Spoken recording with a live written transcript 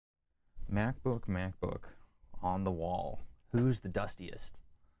MacBook on the wall. Who's the dustiest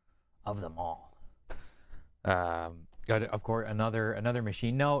of them all? Got, of course, another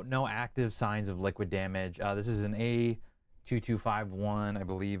machine. No active signs of liquid damage. This is an A2251. I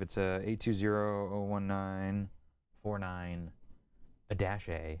believe it's a 820-01949, a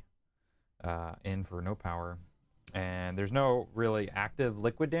 -A, in for no power. And there's no really active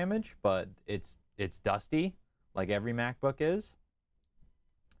liquid damage, but it's dusty, like every MacBook is.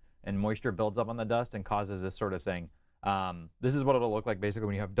 And moisture builds up on the dust and causes this sort of thing. This is what it'll look like basically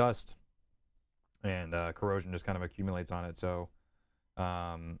when you have dust and corrosion just kind of accumulates on it. So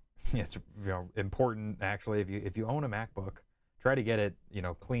it's important actually, if you own a MacBook, try to get it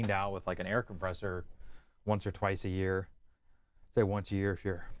cleaned out with like an air compressor once or twice a year. Say once a year if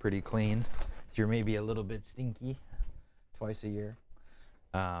you're pretty clean. If you're maybe a little bit stinky, twice a year.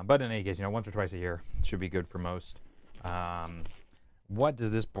 But in any case, once or twice a year should be good for most. What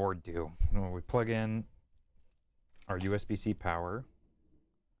does this board do? Well, we plug in our USB-C power.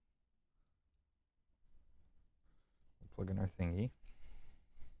 Plug in our thingy.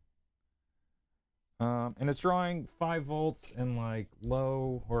 And it's drawing 5 volts and like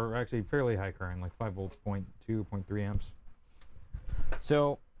low, or actually fairly high current, like 5 volts, 0.2, 0.3 amps.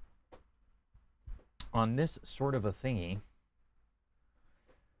 So on this sort of a thingy,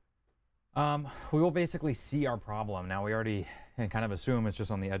 we will basically see our problem. Now we already kind of assume it's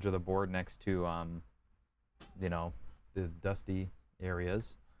just on the edge of the board next to, the dusty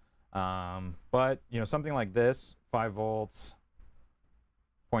areas. But, something like this, 5 volts,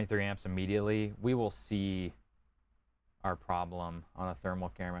 0.3 amps immediately, we will see our problem on a thermal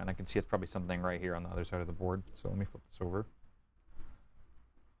camera. And I can see it's probably something right here on the other side of the board. So let me flip this over.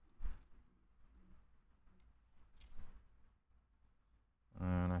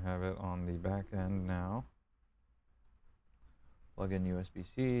 And I have it on the back end now. Plug in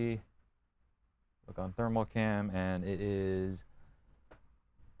USB-C, look on thermal cam, and it is,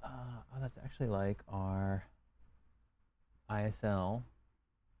 oh, that's actually like our ISL,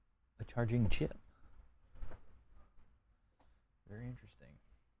 a charging chip. Very interesting.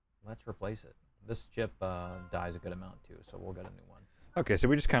 Let's replace it. This chip dies a good amount too, so we'll get a new one. Okay, so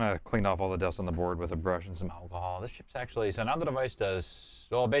we just kind of cleaned off all the dust on the board with a brush and some alcohol. This chip's actually, so now the device does,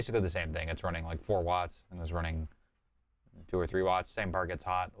 well, basically the same thing. It's running like 4 watts and is running 2 or 3 watts. Same part gets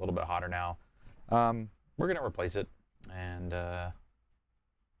hot, a little bit hotter now. We're going to replace it and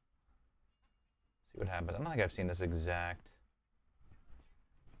see what happens. I don't think I've seen this exact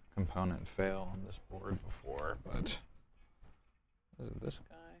component fail on this board before, but is it this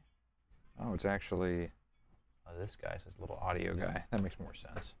guy? Oh, it's actually, this guy says little audio guy. That makes more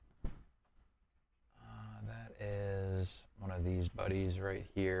sense. That is one of these buddies right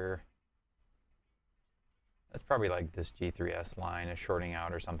here. That's probably like this G3S line is shorting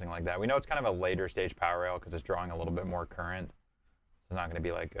out or something like that. We know it's kind of a later stage power rail because it's drawing a little bit more current. It's not going to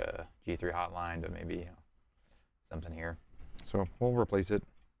be like a G3 hotline, but maybe something here. So we'll replace it.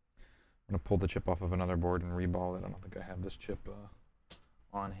 I'm going to pull the chip off of another board and reball it. I don't think I have this chip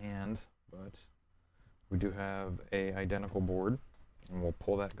on hand, but we do have a identical board, and we'll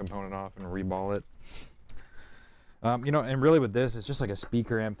pull that component off and reball it. And really with this, it's just like a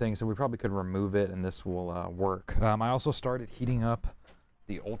speaker amp thing, so we probably could remove it and this will work. I also started heating up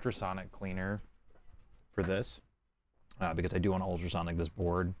the ultrasonic cleaner for this because I do want to ultrasonic this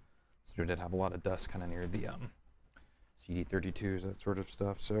board. So it did have a lot of dust kind of near the CD32s, that sort of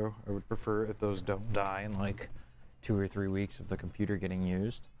stuff, so I would prefer if those don't die in like 2 or 3 weeks of the computer getting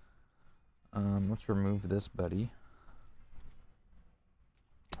used. Let's remove this buddy.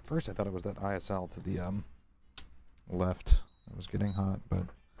 At first I thought it was that ISL to the left that was getting hot, but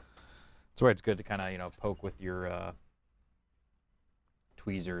that's why it's good to kind of poke with your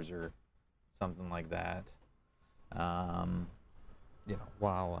tweezers or something like that,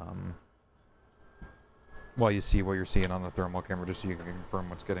 while you see what you're seeing on the thermal camera, just so you can confirm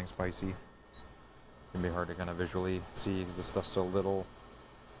what's getting spicy. It's gonna be hard to kind of visually see because the stuff's so little.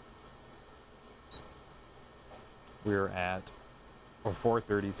 We're at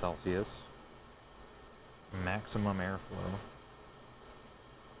 430 Celsius. Maximum airflow.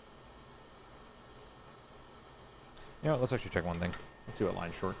 Let's actually check one thing. Let's see what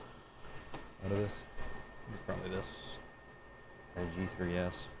line's short out of this. It's probably this. Or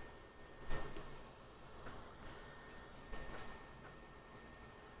G3S.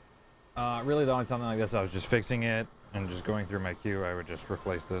 Really though, on something like this, I was just fixing it and just going through my queue, I would just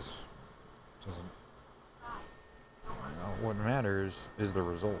replace this. What matters is the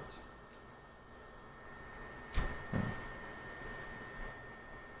result.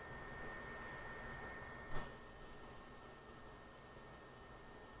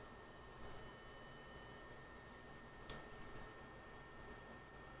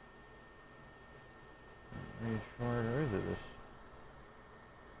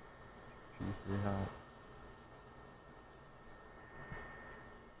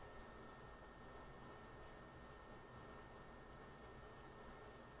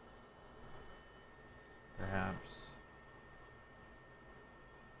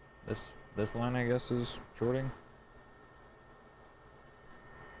 This line, I guess, is shorting.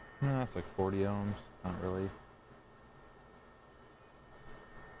 No, it's like 40 ohms. Not really.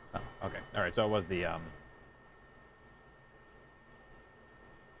 Oh, okay. All right. So it was the What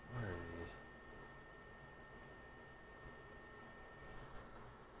are these?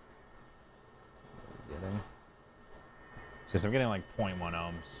 What are we getting? So I'm getting like 0.1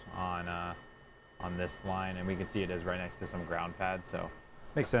 ohms on this line, and we can see it is right next to some ground pads. So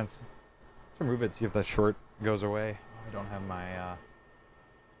makes sense. Let's remove it. See if that short goes away. Oh, I don't have my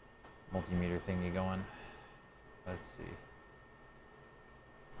multimeter thingy going. Let's see.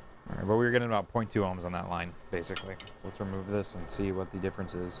 All right, but we were getting about 0.2 ohms on that line, basically. So let's remove this and see what the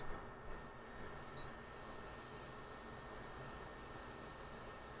difference is.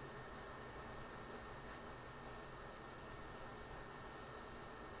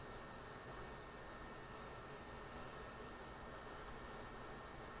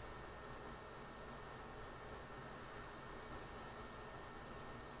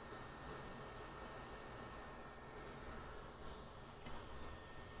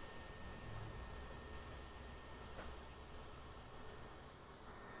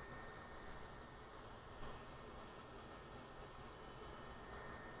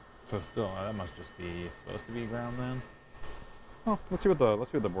 So still, that must just be supposed to be ground then. Oh, let's see what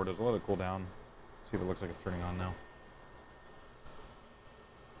the board does. I'll let it cool down. See if it looks like it's turning on now.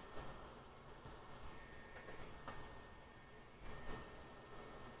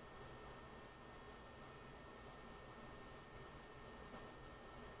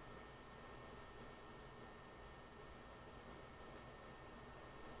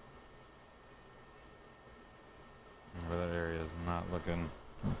 That area is not looking.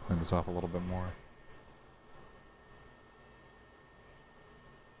 I'll clean this off a little bit more.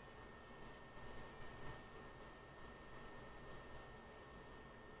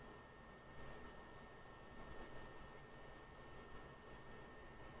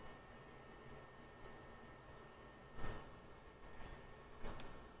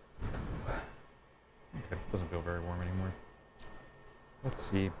 Okay, doesn't feel very warm anymore. Let's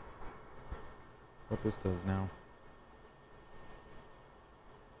see what this does now.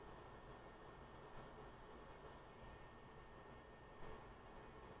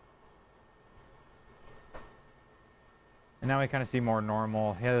 And now we kind of see more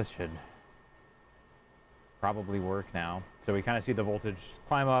normal. Yeah, this should probably work now. So we kind of see the voltage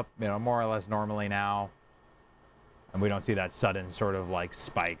climb up, you know, more or less normally now. And we don't see that sudden sort of like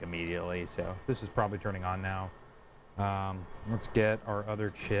spike immediately. So this is probably turning on now. Let's get our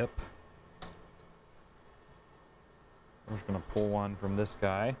other chip. I'm just gonna pull one from this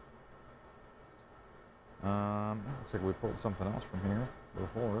guy. Looks like we pulled something else from here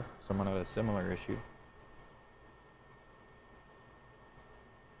before. Someone had a similar issue.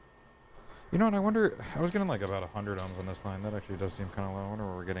 You know what, I wonder, I was getting like about 100 ohms on this line. That actually does seem kind of low. I wonder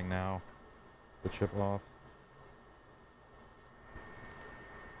what we're getting now. The chip off.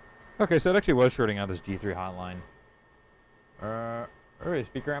 Okay, so it actually was shorting out this G3 hotline. Alright,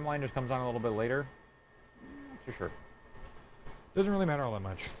 speaker amp line just comes on a little bit later. Not too sure. Doesn't really matter all that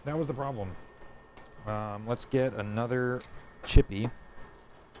much. That was the problem. Let's get another chippy.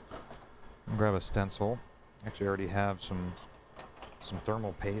 Grab a stencil. Actually, I already have some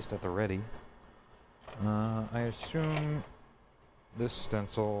thermal paste at the ready. I assume this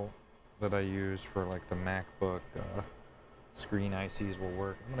stencil that I use for like the MacBook screen ICs will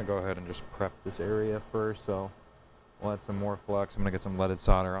work. I'm gonna go ahead and just prep this area first, so we'll add some more flux. I'm gonna get some leaded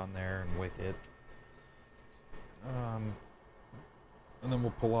solder on there and wick it. And then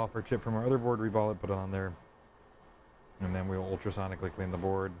we'll pull off our chip from our other board, reball it, put it on there. And then we will ultrasonically clean the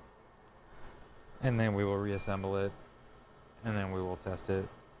board. And then we will reassemble it. And then we will test it.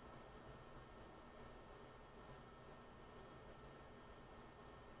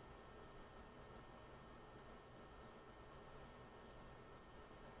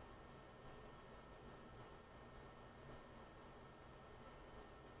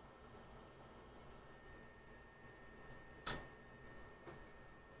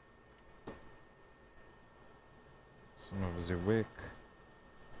 Some of the wick.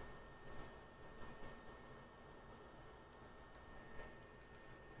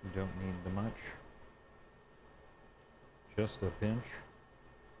 Don't need the much. Just a pinch.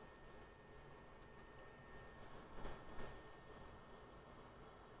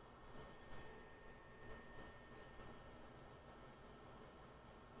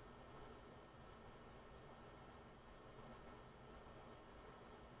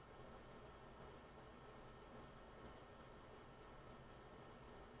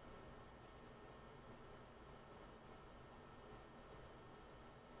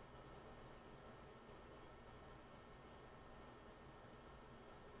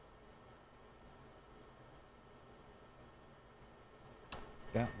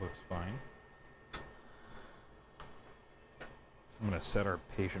 That looks fine. I'm going to set our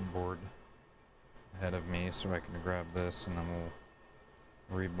patient board ahead of me so I can grab this, and then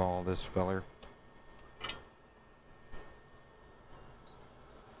we'll reball this feller.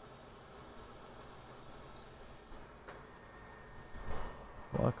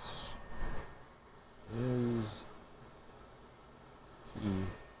 Flux is key. You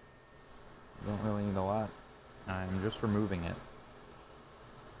don't really need a lot. I'm just removing it.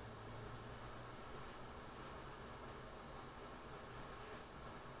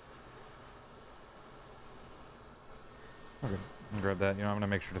 Okay, grab that. You know, I'm gonna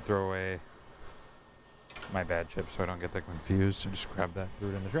make sure to throw away my bad chip so I don't get that confused. So just grab that, throw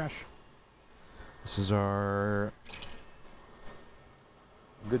it in the trash. This is our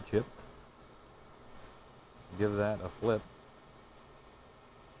good chip. Give that a flip.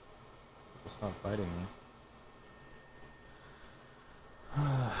 Stop fighting me.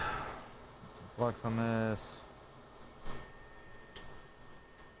 Some flux on this.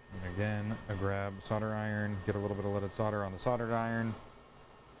 And again, I grab solder iron, get a little bit of leaded solder on the soldered iron.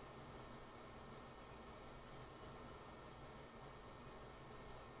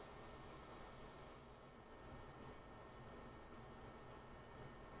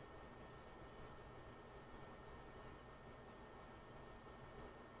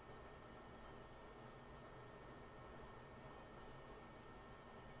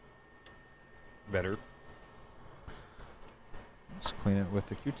 Better. Let's clean it with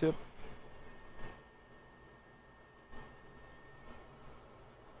the Q-tip.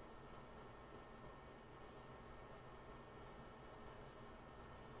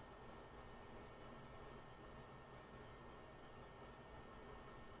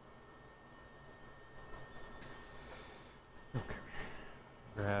 Okay.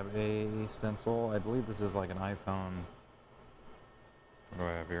 Grab a stencil. I believe this is like an iPhone. What do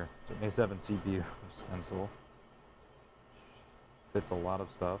I have here? It's an A7 CPU stencil. Fits a lot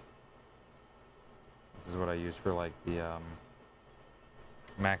of stuff. This is what I use for like the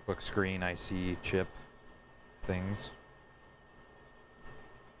MacBook screen IC chip things.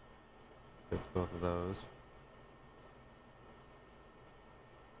 Fits both of those.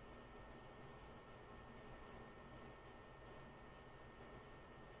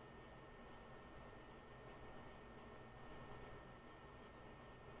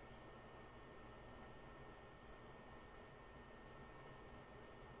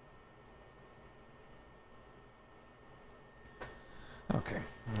 Okay,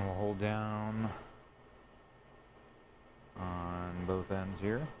 and we'll hold down on both ends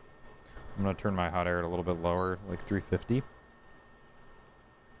here. I'm going to turn my hot air a little bit lower, like 350.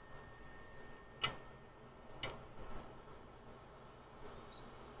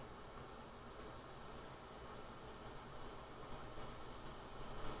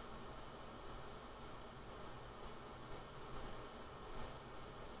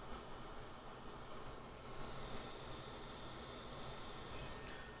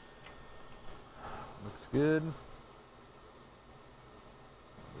 Looks good.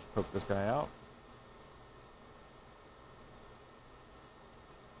 Just poke this guy out.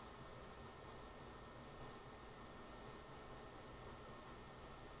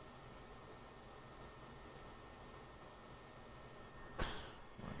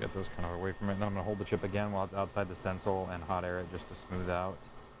 Get those kind of away from it. And I'm going to hold the chip again while it's outside the stencil and hot air it just to smooth out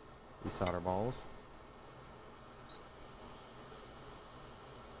these solder balls.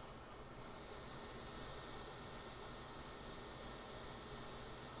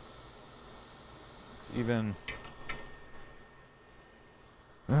 It's even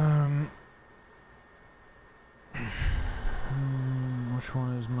which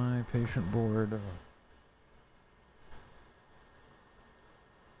one is my patient board?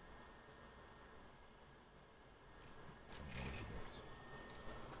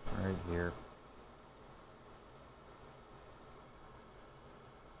 Right here.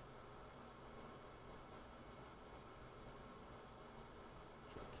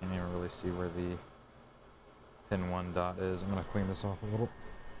 Can't even really see where the pin 1 dot is. I'm going to clean this off a little.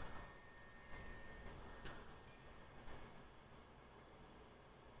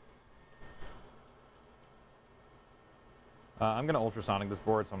 I'm going to ultrasonic this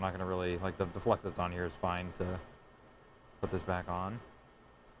board, so I'm not going to really, like the flux that's on here is fine to put this back on.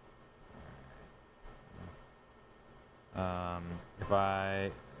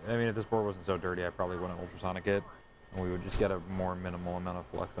 If this board wasn't so dirty, I probably wouldn't ultrasonic it. And we would just get a more minimal amount of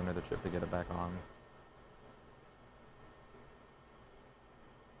flux under the chip to get it back on.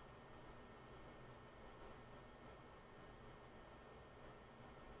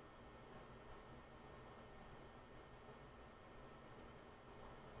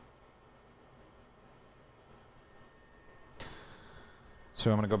 So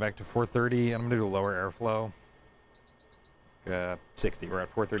I'm going to go back to 430. I'm going to do lower airflow. 60. We're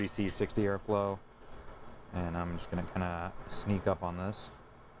at 430C, 60 airflow. And I'm just going to kind of sneak up on this.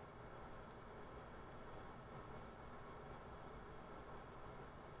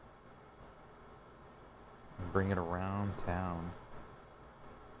 And bring it around town.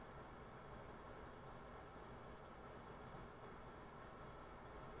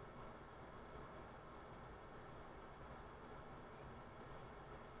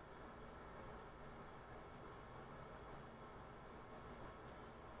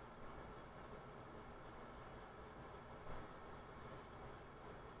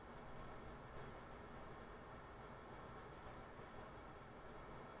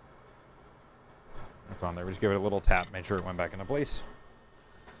 It's on there. We just give it a little tap, make sure it went back into place.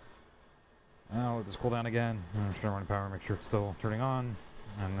 Now let this cool down again. Turn on power, make sure it's still turning on,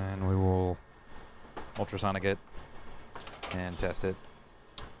 and then we will ultrasonic it and test it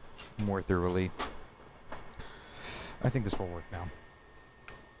more thoroughly. I think this will work now.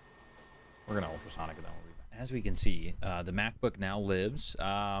 We're gonna ultrasonic it, then we'll be back. As we can see, the MacBook now lives.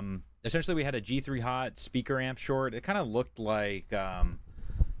 Essentially, we had a G3 hot speaker amp short. It kind of looked like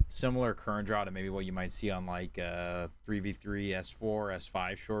similar current draw to maybe what you might see on like 3v3 S4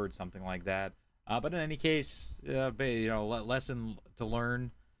 S5 short, something like that. But in any case, lesson to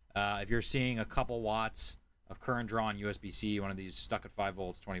learn. If you're seeing a couple watts of current draw on USB-C, one of these stuck at 5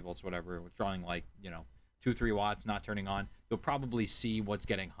 volts, 20 volts, whatever, drawing like 2-3 watts, not turning on, you'll probably see what's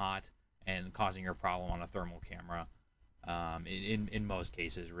getting hot and causing your problem on a thermal camera. In most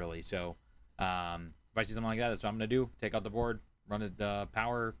cases, really. So if I see something like that, that's what I'm gonna do. Take out the board, run the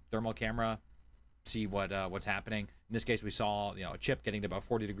power thermal camera, see what's happening. In this case, we saw a chip getting to about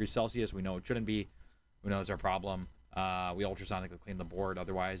 40 degrees Celsius. We know it shouldn't be. We know it's our problem. We ultrasonically cleaned the board.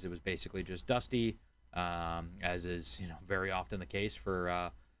 Otherwise, it was basically just dusty, as is very often the case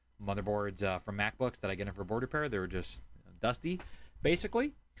for motherboards from MacBooks that I get in for board repair. They were just dusty,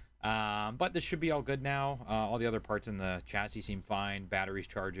 basically. But this should be all good now. All the other parts in the chassis seem fine. Battery's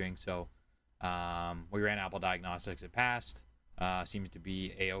charging, so we ran Apple Diagnostics. It passed. Seems to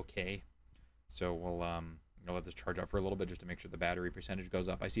be a-okay. So we'll let this charge up for a little bit just to make sure the battery percentage goes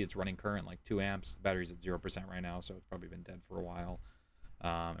up. I see it's running current like 2 amps. The battery's at 0% right now, so it's probably been dead for a while.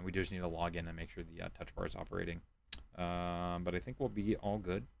 And we just need to log in and make sure the touch bar is operating. But I think we'll be all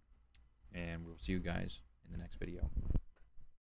good, and we'll see you guys in the next video.